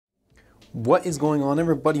What is going on,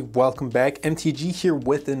 everybody? Welcome back. MTG here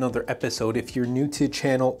with another episode. If you're new to the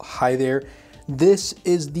channel, hi there. This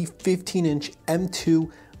is the 15-inch M2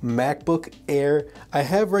 MacBook Air. I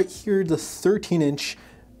have right here the 13-inch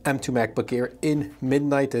M2 MacBook Air in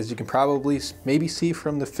midnight, as you can probably maybe see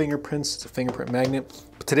from the fingerprints. It's a fingerprint magnet.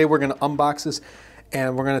 But today we're going to unbox this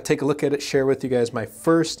and we're going to take a look at it, share with you guys my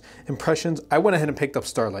first impressions. I went ahead and picked up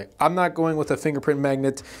Starlight. I'm not going with a fingerprint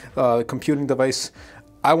magnet computing device.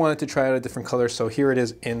 I wanted to try out a different color, so here it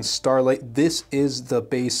is in Starlight. This is the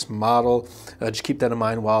base model. Just keep that in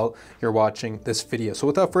mind while you're watching this video. So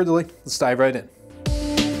without further delay, let's dive right in.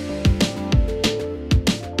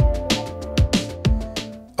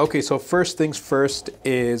 Okay, so first things first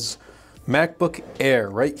is MacBook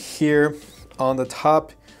Air. Right here on the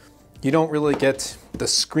top, you don't really get the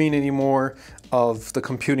screen anymore of the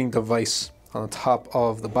computing device on the top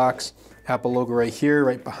of the box. Apple logo right here,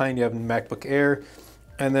 right behind you have MacBook Air.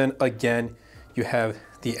 And then again, you have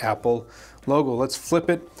the Apple logo. Let's flip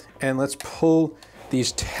it and let's pull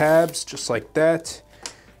these tabs just like that.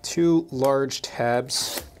 Two large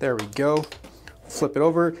tabs. There we go. Flip it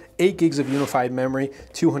over. 8 gigs of unified memory,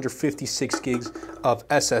 256 gigs of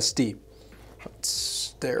SSD.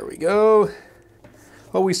 There we go.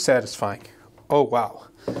 Always satisfying. Oh, wow.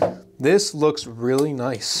 This looks really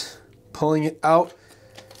nice. Pulling it out.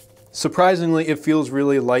 Surprisingly, it feels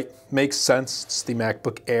really light. Makes sense, it's the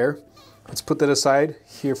MacBook Air. Let's put that aside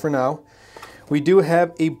here for now. We do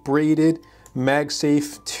have a braided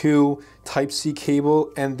MagSafe 2 Type-C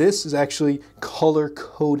cable, and this is actually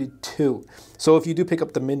color-coded too. So if you do pick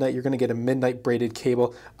up the midnight, you're gonna get a midnight braided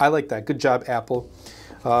cable. I like that, good job, Apple.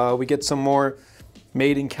 We get some more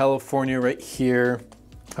made in California right here.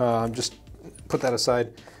 Just put that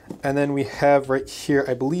aside. And then we have right here,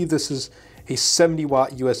 I believe this is a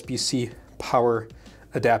 70-watt USB-C power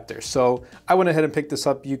adapter. So I went ahead and picked this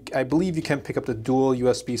up. I believe you can pick up the dual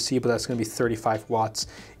USB-C, but that's going to be 35 watts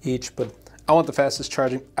each. But I want the fastest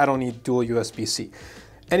charging. I don't need dual USB-C.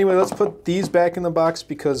 Anyway, let's put these back in the box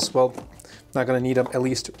because, well, I'm not going to need them at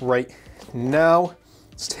least right now.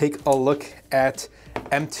 Let's take a look at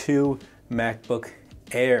M2 MacBook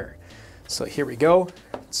Air. So here we go.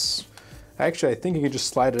 Actually, I think you can just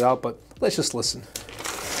slide it out, but let's just listen.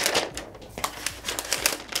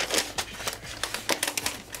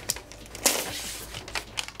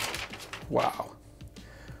 Wow.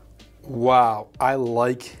 Wow, I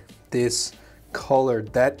like this color.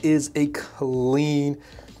 That is a clean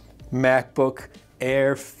MacBook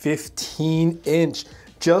Air 15-inch.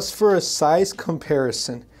 Just for a size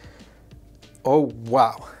comparison. Oh,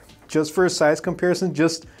 wow. Just for a size comparison,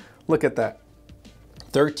 just look at that.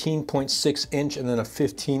 13.6 inch and then a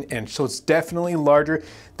 15 inch. So it's definitely larger.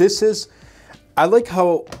 This is, I like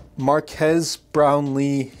how Marques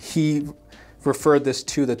Brownlee, he referred this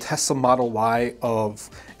to the Tesla Model Y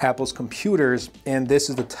of Apple's computers, and this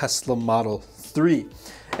is the Tesla Model 3.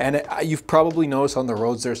 And you've probably noticed on the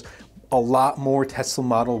roads there's a lot more Tesla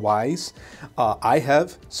Model Ys. I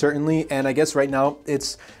have, certainly, and I guess right now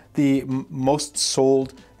it's the most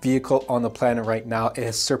sold vehicle on the planet right now. It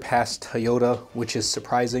has surpassed Toyota, which is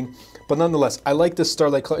surprising. But nonetheless, I like this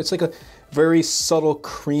Starlight color. It's like a very subtle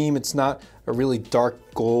cream. It's not a really dark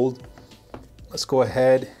gold. Let's go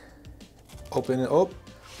ahead. Open it up.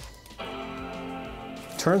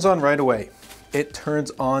 Turns on right away. It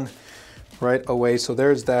turns on right away. So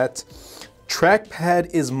there's that.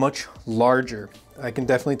 Trackpad is much larger. I can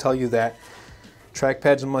definitely tell you that.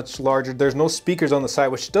 Trackpad is much larger. There's no speakers on the side,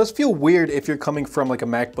 which does feel weird if you're coming from like a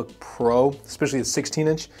MacBook Pro, especially the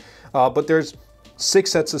 16-inch. But there's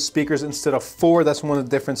 6 sets of speakers instead of 4. That's one of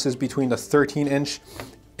the differences between the 13-inch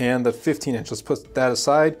and the 15-inch. Let's put that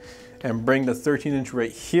aside and bring the 13-inch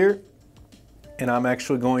right here. And I'm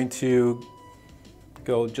actually going to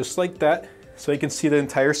go just like that so you can see the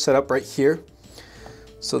entire setup right here.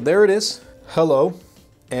 So there it is. Hello.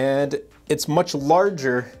 And it's much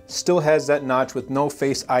larger, still has that notch with no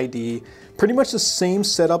Face ID. Pretty much the same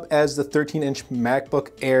setup as the 13-inch MacBook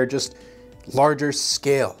Air, just larger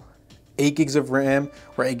scale. 8 gigs of RAM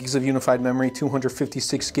or 8 gigs of unified memory,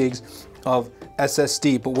 256 gigs of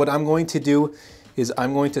SSD. But what I'm going to do is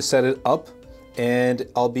I'm going to set it up and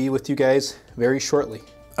I'll be with you guys very shortly.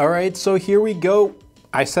 All right, so here we go.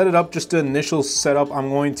 I set it up, just the initial setup. I'm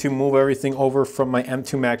going to move everything over from my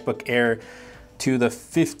M2 MacBook Air to the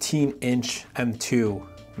 15-inch M2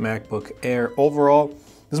 MacBook Air. Overall, this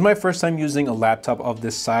is my first time using a laptop of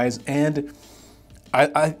this size, and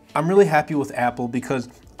I'm really happy with Apple because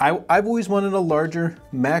I've always wanted a larger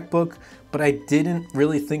MacBook, but I didn't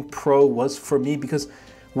really think Pro was for me because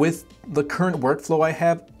with the current workflow I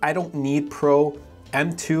have, I don't need Pro.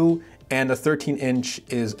 M2 and the 13-inch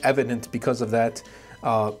is evident because of that.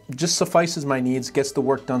 Just suffices my needs, gets the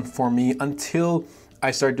work done for me until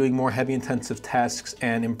I start doing more heavy intensive tasks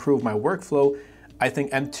and improve my workflow. I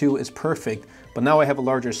think M2 is perfect, but now I have a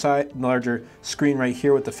larger screen right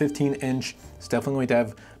here with the 15-inch. It's definitely going to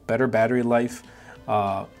have better battery life.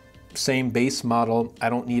 Same base model. I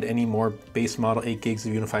don't need any more base model, 8 gigs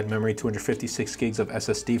of unified memory, 256 gigs of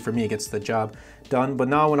SSD. For me, it gets the job done. But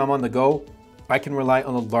now when I'm on the go, I can rely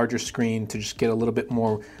on a larger screen to just get a little bit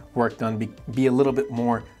more work done, be a little bit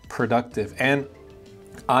more productive. And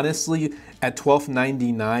honestly, at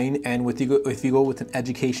 $12.99, and if you go with an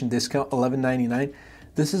education discount, $11.99,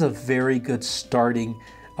 this is a very good starting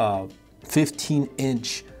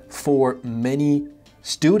 15-inch for many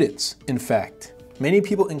students, in fact. Many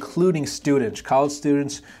people, including students, college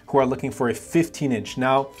students who are looking for a 15-inch.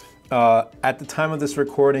 Now, at the time of this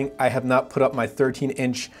recording, I have not put up my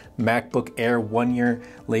 13-inch MacBook Air 1 year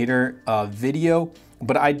later video,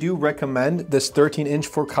 but I do recommend this 13-inch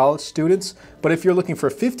for college students. But if you're looking for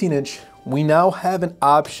a 15-inch, we now have an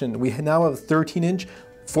option. We now have 13-inch,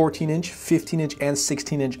 14-inch, 15-inch, and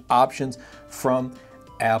 16-inch options from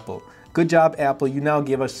Apple. Good job, Apple. You now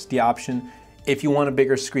give us the option. If you want a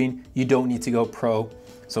bigger screen, you don't need to go Pro.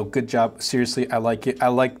 So good job. Seriously, I like it. I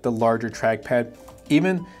like the larger trackpad.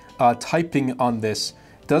 Even typing on this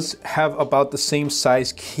does have about the same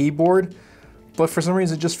size keyboard, but for some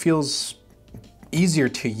reason it just feels easier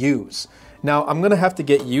to use. Now I'm gonna have to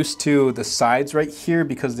get used to the sides right here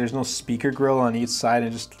because there's no speaker grill on each side.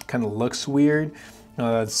 It just kind of looks weird.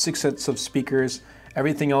 6 sets of speakers.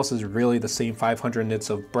 Everything else is really the same, 500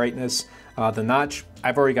 nits of brightness. The notch,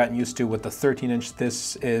 I've already gotten used to with the 13-inch.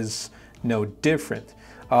 This is no different.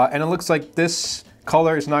 And it looks like this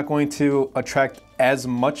color is not going to attract as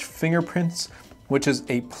much fingerprints, which is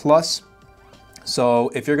a plus. So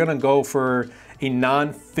if you're gonna go for a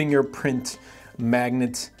non-fingerprint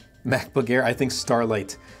magnet MacBook Air, I think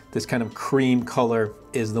Starlight, this kind of cream color,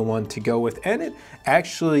 is the one to go with. And it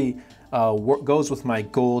actually goes with my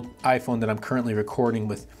gold iPhone that I'm currently recording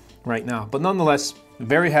with right now. But nonetheless,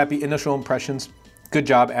 very happy. Initial impressions. Good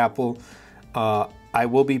job, Apple. I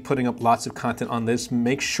will be putting up lots of content on this.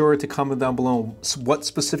 Make sure to comment down below what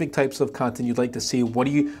specific types of content you'd like to see. What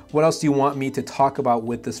else do you want me to talk about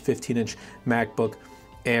with this 15-inch MacBook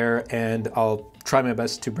Air? And I'll try my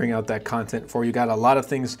best to bring out that content for you. Got a lot of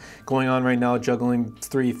things going on right now, juggling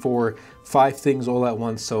 3, 4, 5 things all at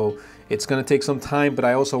once. So it's gonna take some time, but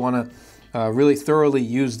I also wanna really thoroughly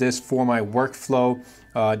use this for my workflow.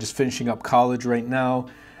 Just finishing up college right now,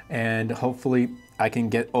 and hopefully I can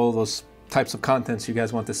get all those types of contents you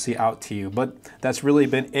guys want to see out to you. But that's really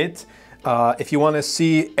been it. If you want to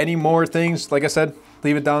see any more things, like I said,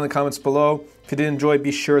 leave it down in the comments below. If you did enjoy,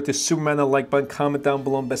 be sure to superman the like button, comment down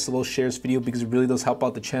below, and best of all, share this video because it really does help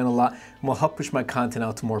out the channel a lot and will help push my content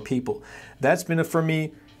out to more people. That's been it for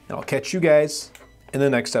me, and I'll catch you guys in the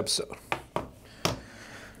next episode.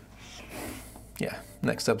 Yeah,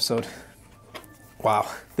 next episode. Wow,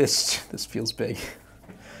 this feels big.